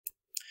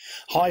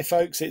Hi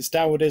folks, it's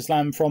Dawud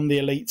Islam from the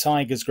Elite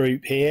Tigers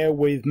Group here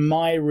with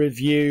my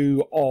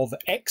review of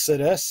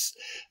Exodus,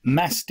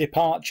 Mass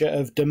Departure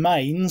of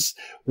Domains,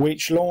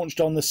 which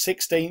launched on the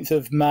 16th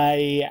of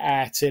May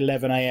at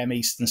 11 AM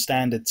Eastern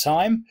Standard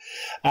Time.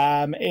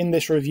 In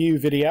this review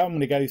video, I'm going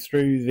to go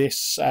through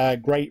this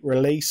great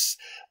release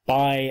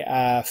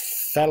by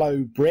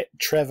fellow Brit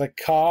Trevor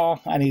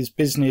Carr and his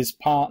business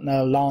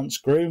partner Lance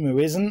Groom, who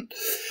isn't.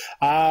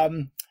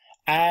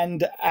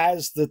 And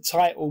as the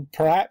title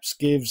perhaps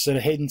gives a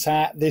hint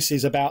at, this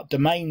is about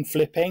domain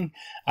flipping.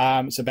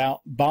 It's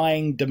about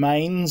buying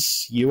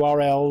domains,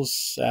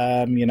 URLs,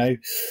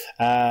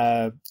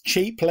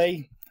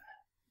 cheaply,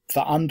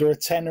 for under a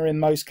tenner in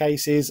most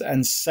cases,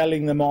 and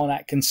selling them on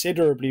at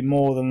considerably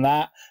more than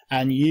that,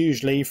 and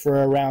usually for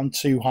around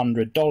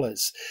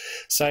 $200.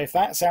 So if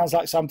that sounds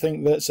like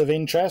something that's of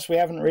interest, we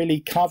haven't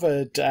really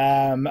covered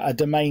a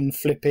domain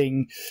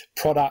flipping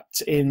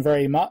product in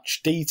very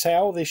much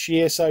detail this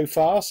year so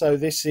far. So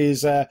this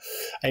is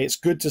it's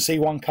good to see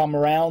one come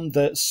around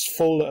that's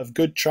full of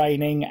good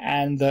training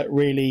and that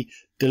really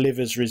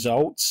delivers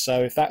results.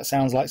 So if that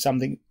sounds like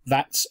something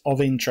that's of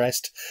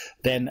interest,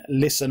 then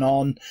listen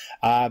on,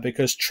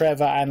 because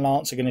Trevor and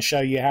Lance are going to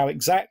show you how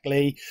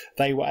exactly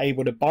they were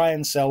able to buy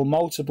and sell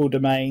multiple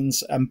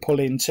domains and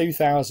pull in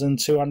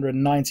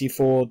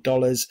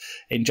 $2,294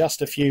 in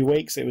just a few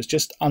weeks. It was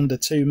just under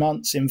 2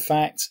 months, in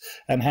fact,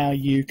 and how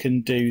you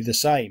can do the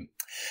same.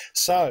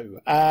 So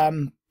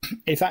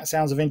if that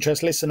sounds of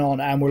interest, listen on,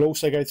 and we'll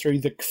also go through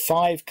the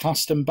 5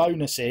 custom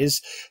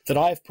bonuses that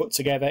I've put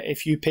together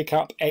if you pick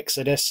up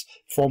Exodus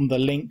from the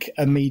link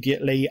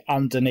immediately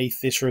underneath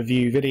this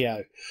review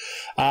video.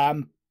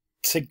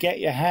 To get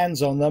your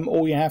hands on them,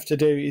 all you have to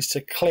do is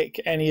to click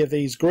any of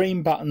these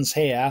green buttons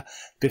here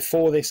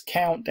before this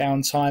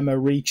countdown timer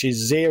reaches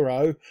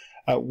 0,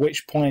 at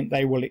which point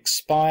they will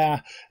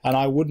expire, and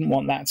I wouldn't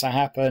want that to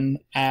happen,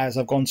 as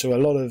I've gone to a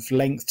lot of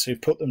length to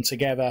put them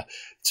together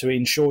to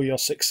ensure your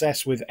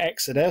success with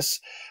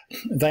Exodus.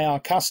 They are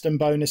custom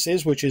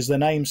bonuses, which, as the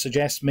name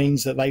suggests,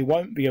 means that they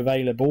won't be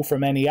available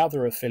from any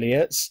other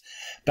affiliates.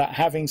 But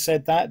having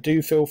said that,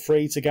 do feel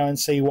free to go and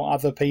see what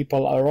other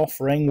people are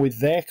offering with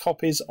their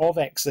copies of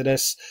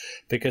Exodus,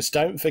 because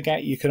don't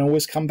forget, you can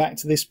always come back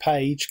to this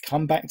page,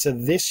 come back to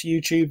this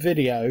YouTube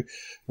video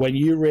when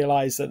you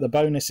realize that the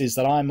bonuses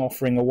that I'm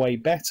offering are way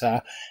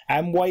better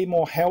and way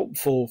more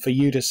helpful for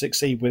you to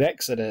succeed with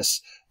Exodus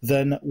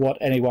than what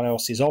anyone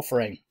else is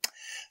offering.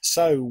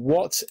 So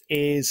what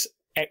is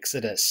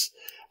Exodus?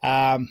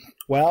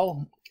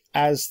 Well,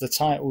 as the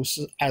title,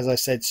 as I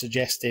said,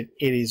 suggested,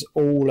 it is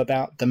all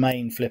about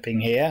domain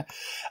flipping here.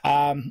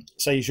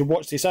 So you should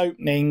watch this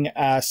opening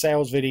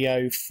sales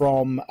video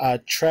from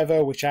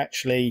Trevor, which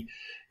actually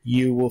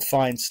you will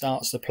find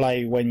starts to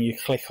play when you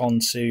click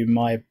onto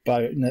my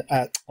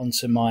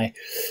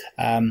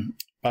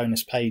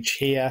bonus page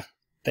here.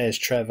 There's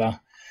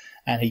Trevor,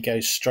 and he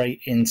goes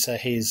straight into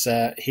his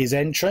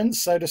entrance,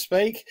 so to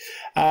speak.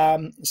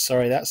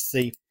 Sorry, that's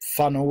the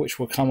funnel, which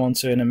we'll come on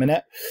to in a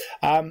minute.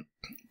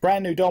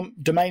 Brand new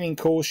domaining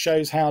course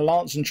shows how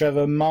Lance and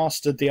Trevor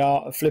mastered the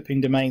art of flipping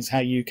domains, how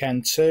you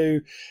can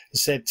too. It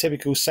said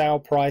typical sale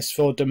price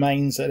for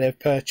domains that they've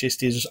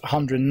purchased is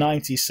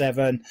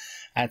 $197,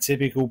 and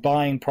typical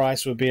buying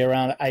price would be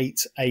around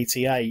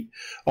 $888.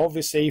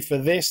 Obviously for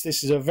this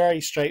is a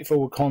very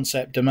straightforward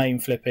concept, domain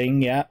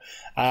flipping.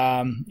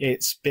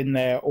 It's been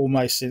there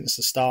almost since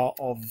the start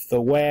of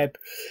the web.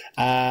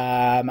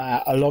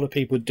 A lot of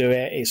people do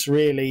it. It's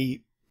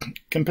really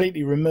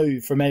completely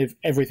removed from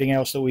everything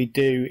else that we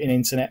do in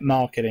internet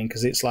marketing,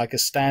 because it's like a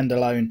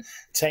standalone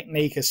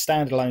technique, a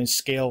standalone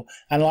skill,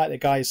 and like the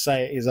guys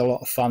say, it is a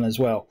lot of fun as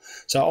well.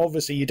 So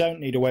obviously you don't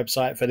need a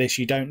website for this,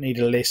 you don't need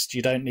a list,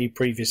 you don't need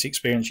previous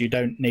experience, you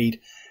don't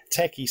need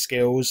techie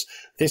skills.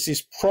 This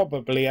is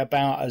probably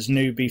about as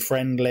newbie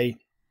friendly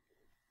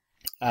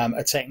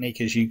a technique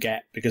as you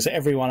get, because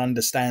everyone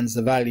understands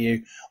the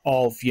value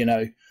of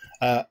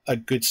a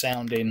good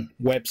sounding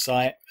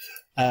website.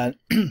 And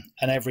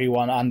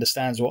everyone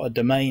understands what a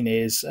domain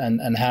is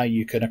and how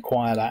you can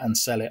acquire that and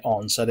sell it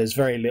on. So there's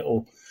very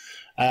little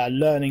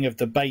learning of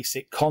the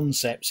basic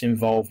concepts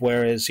involved,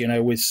 whereas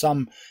with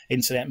some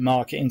internet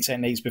marketing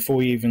techniques,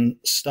 before you even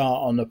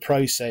start on the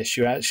process,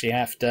 you actually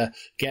have to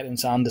get them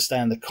to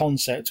understand the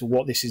concept of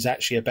what this is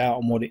actually about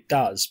and what it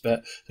does.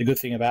 But the good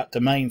thing about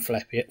domain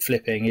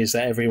flipping is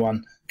that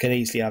everyone can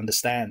easily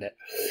understand it.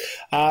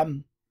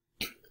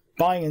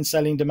 Buying and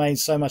selling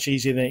domains so much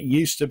easier than it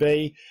used to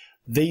be.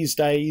 These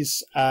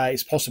days,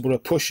 it's possible to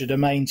push a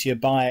domain to your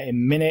buyer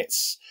in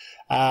minutes.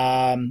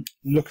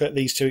 Look at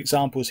these 2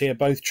 examples here,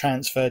 both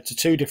transferred to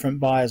 2 different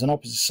buyers on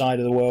opposite side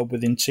of the world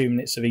within 2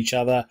 minutes of each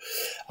other.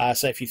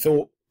 So if you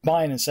thought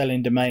buying and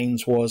selling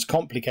domains was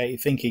complicated,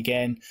 think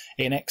again.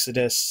 In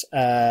Exodus,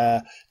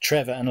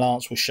 Trevor and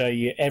Lance will show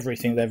you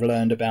everything they've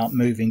learned about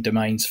moving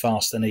domains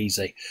fast and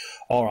easy.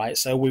 All right,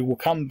 so we will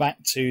come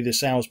back to the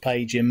sales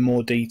page in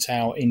more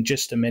detail in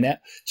just a minute.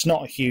 It's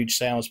not a huge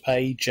sales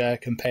page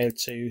compared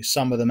to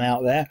some of them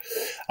out there.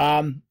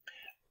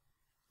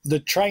 The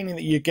training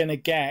that you're going to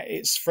get,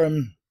 it's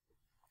from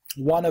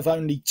one of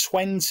only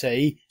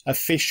 20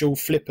 official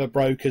flipper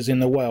brokers in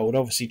the world.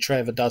 Obviously,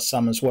 Trevor does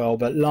some as well,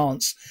 but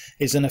Lance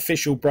is an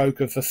official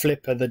broker for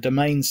Flipper, the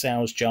domain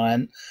sales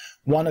giant.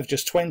 One of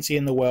just 20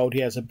 in the world.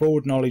 He has a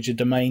broad knowledge of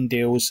domain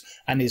deals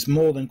and is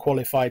more than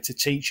qualified to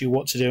teach you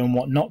what to do and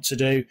what not to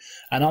do.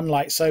 And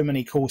unlike so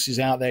many courses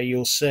out there,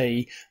 you'll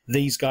see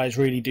these guys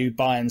really do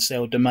buy and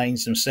sell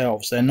domains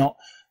themselves. They're not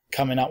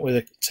coming up with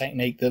a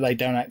technique that they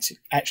don't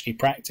actually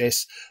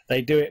practice.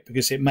 They do it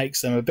because it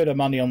makes them a bit of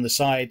money on the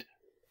side.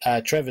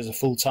 Trevor's a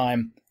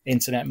full-time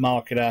internet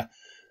marketer.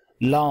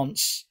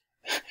 Lance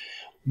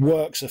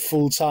works a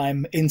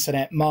full-time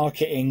internet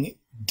marketing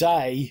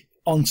day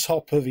on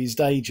top of his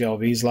day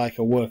job. He's like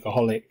a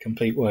workaholic,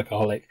 complete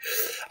workaholic.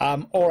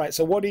 All right,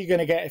 so what are you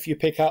going to get if you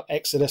pick up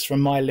Exodus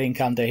from my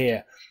link under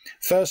here?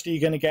 First, you're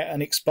going to get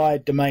an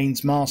expired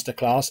domains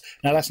masterclass.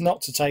 Now, that's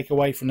not to take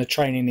away from the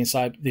training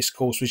inside this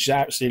course, which is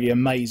absolutely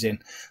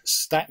amazing.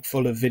 Stack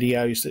full of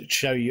videos that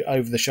show you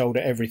over-the-shoulder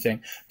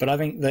everything. But I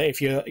think that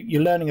if you're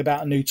learning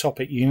about a new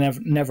topic, you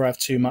never have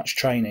too much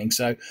training.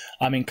 So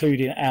I'm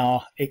including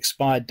our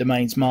expired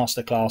domains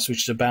masterclass,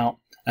 which is about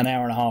an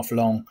hour and a half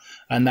long,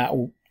 and that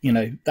will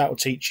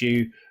teach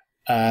you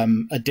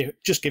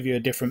just give you a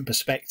different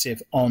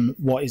perspective on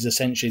what is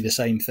essentially the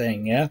same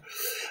thing. Yeah.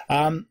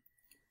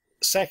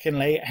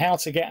 Secondly, how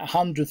to get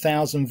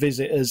 100,000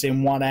 visitors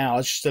in 1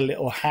 hour. It's just a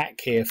little hack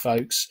here,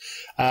 folks.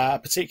 A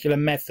particular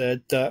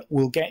method that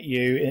will get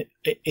you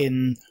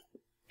in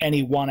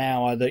any 1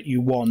 hour that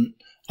you want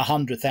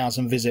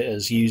 100,000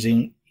 visitors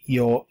using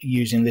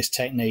this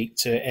technique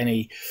to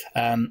any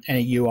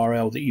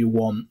URL that you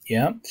want.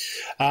 Yeah.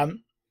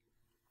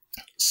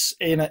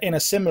 In a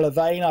similar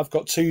vein, I've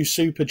got two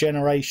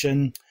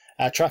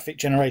traffic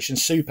generation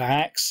super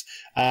hacks,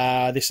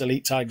 this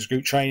Elite Tigers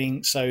Group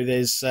training. So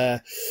there's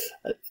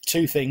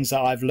two things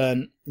that I've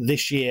learned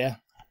this year,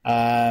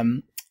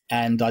 and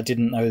I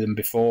didn't know them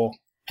before,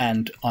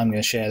 and I'm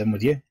going to share them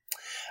with you.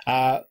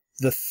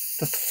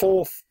 The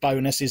fourth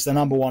bonus is the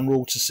 #1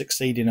 rule to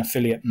succeed in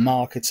affiliate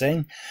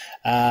marketing.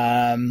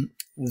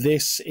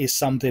 This is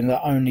something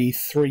that only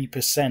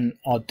 3%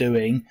 are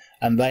doing,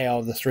 and they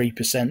are the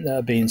 3% that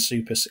are being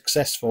super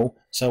successful,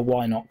 so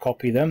why not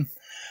copy them?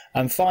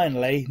 And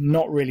finally,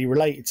 not really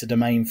related to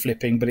domain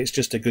flipping, but it's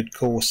just a good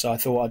course, so I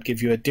thought I'd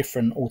give you a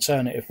different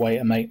alternative way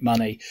to make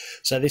money.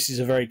 So this is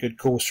a very good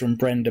course from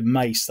Brendan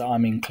Mace that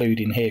I'm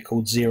including here,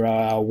 called 0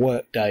 Hour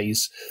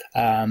Workdays,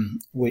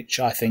 which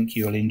I think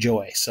you'll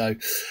enjoy. So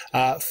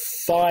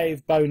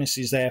 5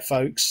 bonuses there,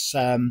 folks.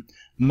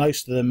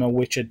 Most of them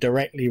which are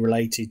directly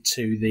related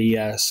to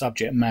the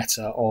subject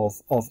matter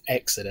of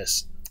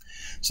Exodus.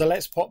 So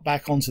let's pop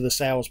back onto the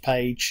sales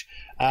page.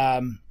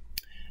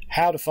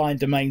 How to find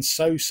domains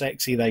so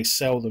sexy they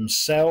sell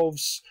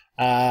themselves.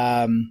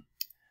 And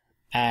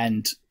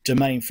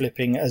domain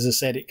flipping, as I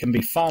said, it can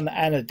be fun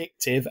and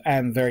addictive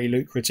and very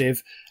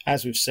lucrative.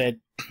 As we've said,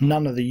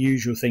 none of the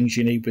usual things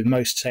you need with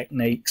most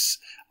techniques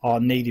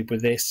are needed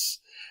with this.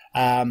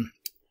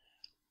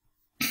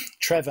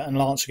 Trevor and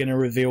Lance are going to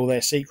reveal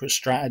their secret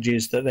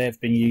strategies that they've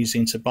been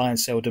using to buy and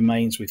sell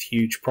domains with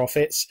huge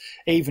profits.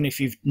 Even if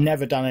you've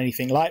never done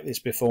anything like this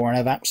before and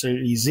have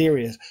absolutely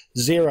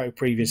zero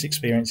previous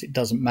experience, it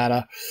doesn't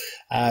matter.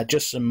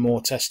 Just some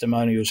more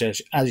testimonials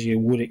as you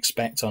would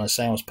expect on a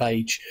sales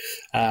page,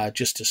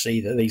 just to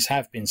see that these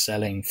have been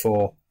selling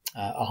for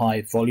a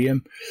high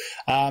volume.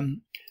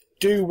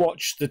 Do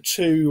watch the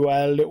two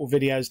little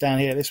videos down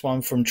here. This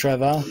one from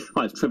Trevor.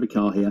 Hi, it's Trevor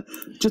Carr here.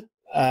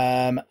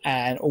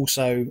 And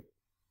also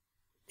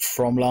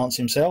from Lance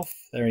himself.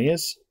 There he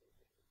is.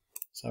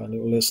 So a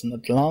little listen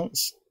to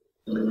Lance.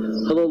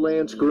 Hello,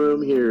 Lance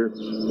Groom here.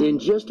 In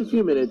just a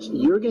few minutes,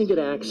 you're going to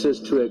get access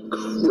to a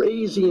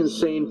crazy,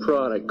 insane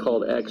product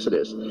called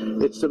Exodus.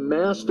 It's the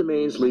mass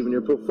domains leaving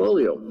your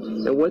portfolio.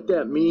 And what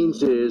that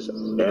means is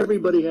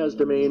everybody has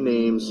domain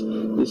names.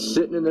 It's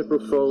sitting in their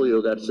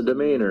portfolio. That's a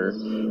domainer.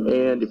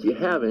 And if you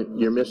haven't,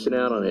 you're missing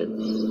out on it.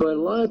 But a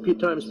lot of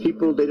times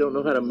people, they don't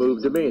know how to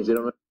move domains. They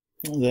don't know.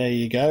 There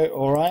you go.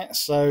 All right.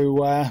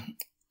 So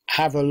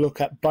have a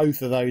look at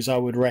both of those, I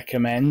would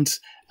recommend.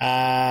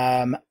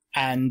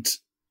 And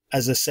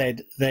as I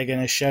said, they're going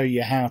to show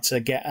you how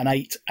to get an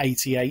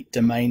 888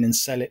 domain and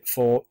sell it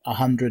for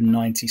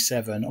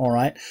 197. All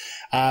right.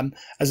 As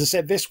I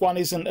said, this one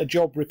isn't a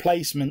job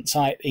replacement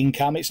type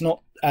income. It's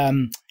not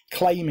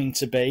claiming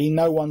to be.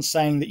 No one's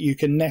saying that you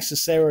can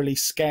necessarily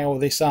scale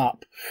this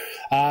up.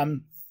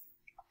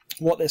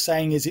 What they're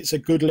saying is it's a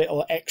good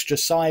little extra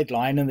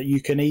sideline and that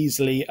you can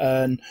easily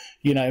earn,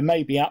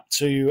 maybe up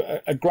to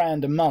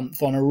 $1,000 a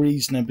month on a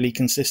reasonably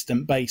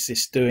consistent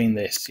basis doing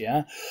this.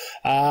 Yeah.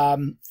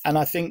 And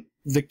I think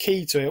the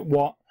key to it,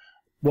 what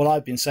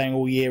I've been saying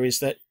all year,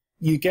 is that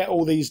you get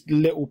all these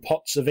little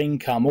pots of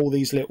income, all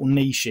these little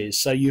niches.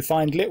 So you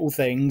find little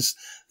things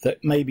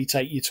that maybe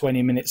take you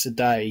 20 minutes a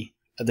day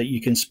that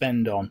you can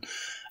spend on.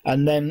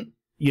 And then,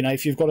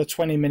 if you've got a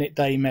 20-minute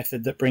day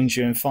method that brings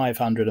you in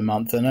 500 a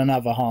month, and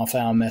another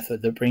half-hour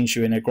method that brings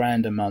you in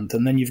 $1,000 a month,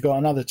 and then you've got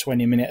another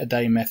 20-minute a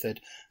day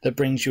method that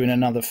brings you in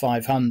another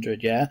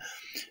 500, yeah,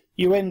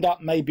 you end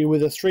up maybe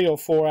with a 3 or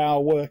 4 hour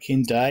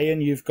working day,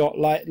 and you've got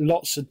like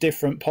lots of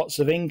different pots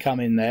of income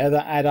in there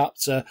that add up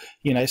to,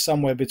 you know,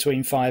 somewhere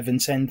between 5 and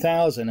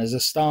 10,000 as a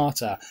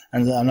starter,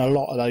 and a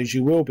lot of those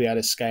you will be able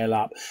to scale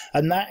up.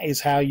 And that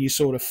is how you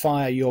sort of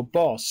fire your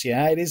boss.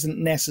 Yeah, it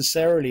isn't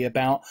necessarily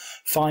about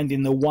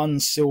finding the one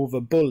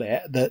silver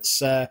bullet that's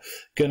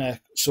going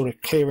to sort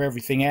of clear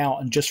everything out,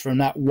 and just from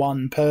that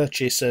one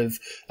purchase of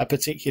a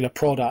particular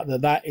product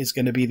that is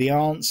going to be the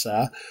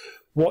answer.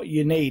 What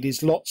you need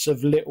is lots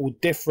of little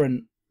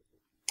different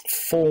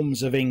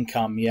forms of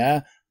income,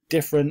 yeah,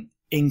 different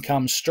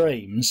income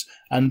streams,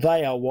 and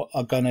they are what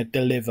are going to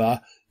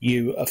deliver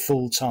you a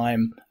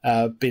full-time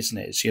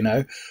business. You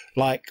know,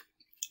 like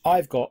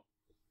I've got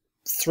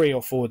 3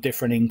 or 4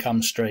 different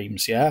income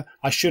streams. Yeah,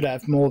 I should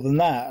have more than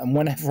that. And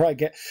whenever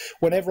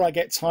I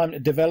get time to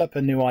develop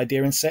a new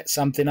idea and set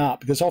something up,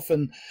 because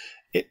often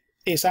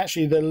it's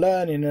actually the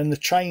learning and the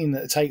training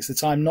that takes the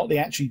time, not the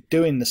actually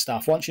doing the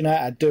stuff. Once you know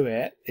how to do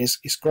it,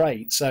 it's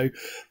great. So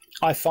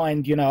I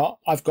find, you know,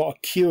 I've got a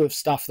queue of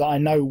stuff that I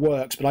know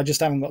works, but I just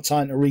haven't got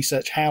time to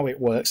research how it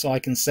works, so I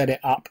can set it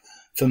up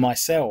for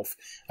myself,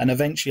 and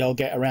eventually I'll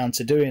get around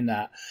to doing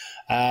that.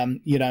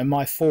 You know,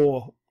 my 3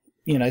 or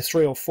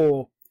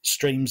 4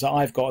 streams that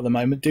I've got at the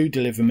moment do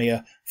deliver me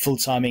a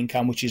full-time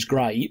income, which is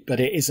great, but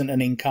it isn't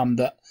an income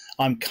that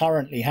I'm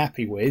currently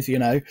happy with. You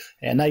know, it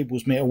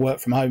enables me to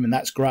work from home, and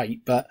that's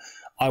great, but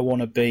I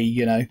want to be,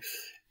 you know,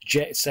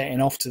 jet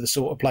setting off to the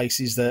sort of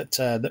places that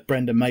that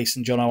Brendan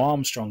Mason, John O.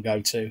 Armstrong go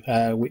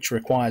to, which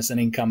requires an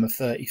income of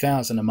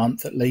 30,000 a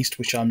month at least,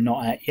 which I'm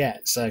not at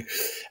yet. So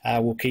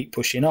we'll keep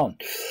pushing on.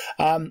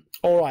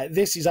 All right,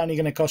 this is only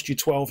going to cost you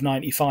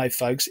 $12.95,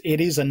 folks. It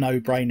is a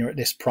no-brainer at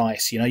this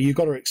price. You know, you've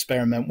got to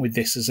experiment with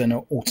this as an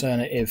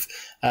alternative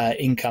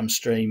income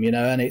stream. You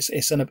know, and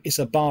it's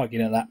a bargain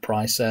at that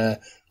price. I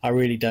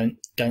really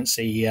don't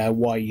see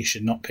why you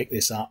should not pick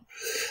this up.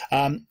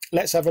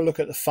 Let's have a look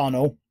at the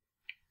funnel.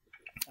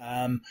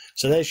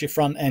 So there's your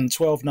front end,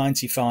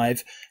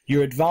 $12.95.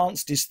 Your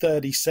advanced is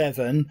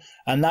 $37,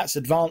 and that's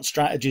advanced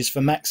strategies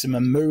for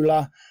maximum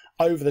moolah.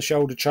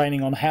 Over-the-shoulder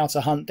training on how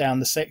to hunt down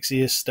the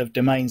sexiest of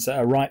domains that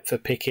are ripe for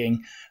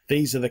picking.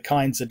 These are the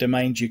kinds of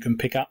domains you can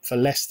pick up for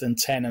less than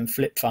 10 and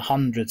flip for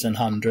hundreds and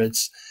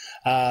hundreds.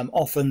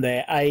 Often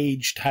they're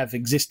aged, have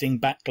existing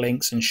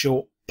backlinks, and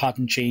short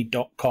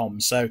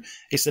punchy.com. So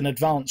it's an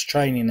advanced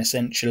training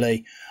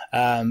essentially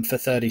for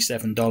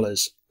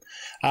 $37.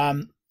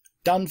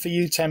 Done for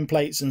you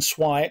templates and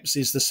swipes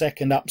is the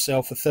second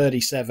upsell for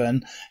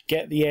 $37.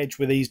 Get the edge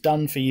with these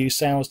done for you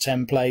sales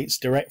templates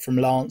direct from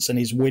Lance and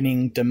his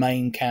winning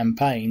domain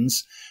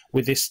campaigns.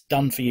 With this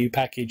done for you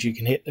package, you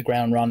can hit the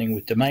ground running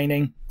with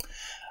domaining.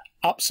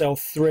 Upsell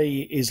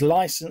 3 is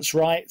license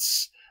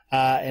rights,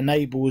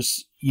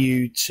 enables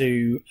you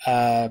to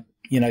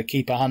you know,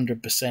 keep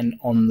 100%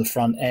 on the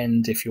front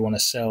end if you want to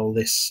sell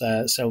this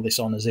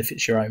on as if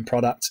it's your own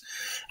product.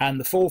 And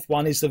the fourth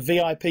one is the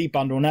VIP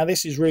bundle. Now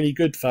this is really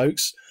good,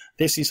 folks.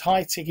 This is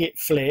high ticket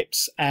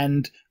flips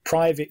and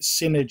private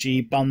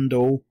synergy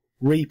bundle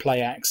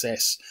replay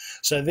access.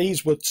 So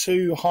these were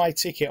 2 high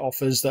ticket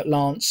offers that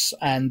Lance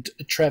and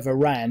Trevor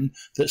ran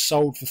that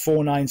sold for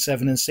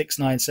 $497 and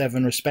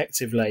 $697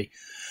 respectively.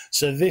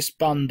 So this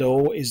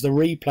bundle is the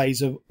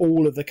replays of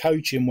all of the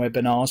coaching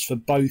webinars for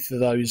both of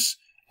those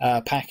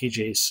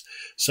packages.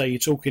 So you're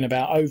talking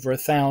about over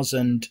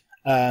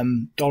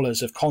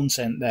 $1,000 of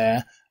content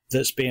there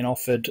that's being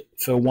offered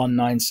for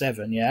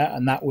 $197. Yeah,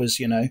 and that was,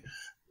 you know,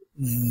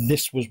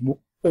 this was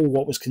all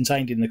what was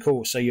contained in the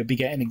course. So you'll be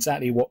getting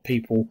exactly what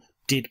people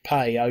did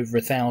pay over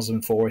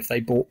 $1,000 for if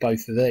they bought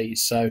both of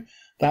these. So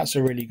that's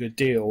a really good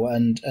deal,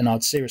 and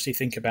I'd seriously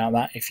think about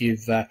that if you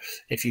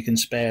can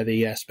spare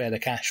the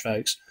cash,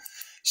 folks.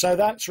 So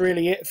that's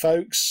really it,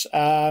 folks.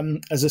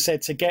 As I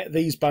said, to get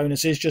these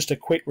bonuses, just a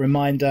quick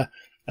reminder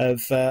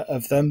of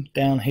them.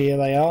 Down here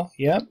they are.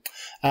 Yeah,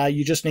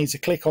 you just need to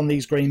click on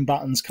these green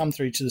buttons, come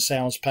through to the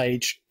sales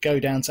page,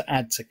 go down to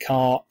add to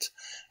cart,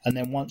 and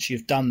then once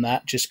you've done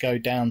that, just go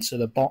down to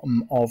the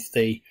bottom of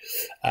the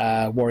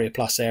Warrior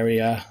Plus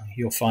area.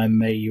 You'll find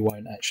me. You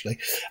won't actually.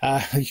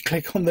 You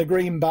click on the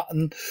green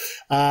button.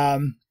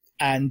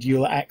 And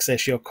you'll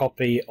access your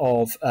copy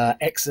of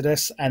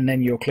Exodus, and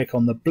then you'll click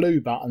on the blue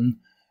button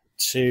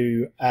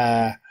to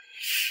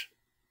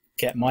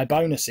get my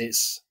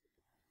bonuses.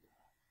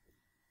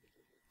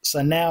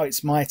 So now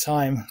it's my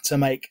time to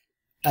make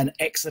an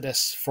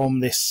Exodus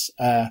from this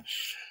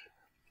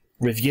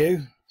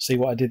review. See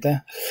what I did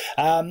there?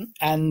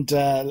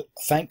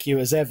 Thank you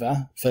as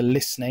ever for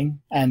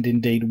listening and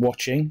indeed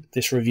watching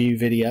this review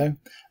video.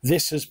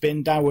 This has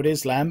been Dawood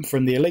Islam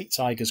from the Elite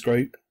Tigers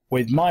Group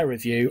with my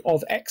review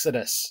of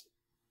Exodus.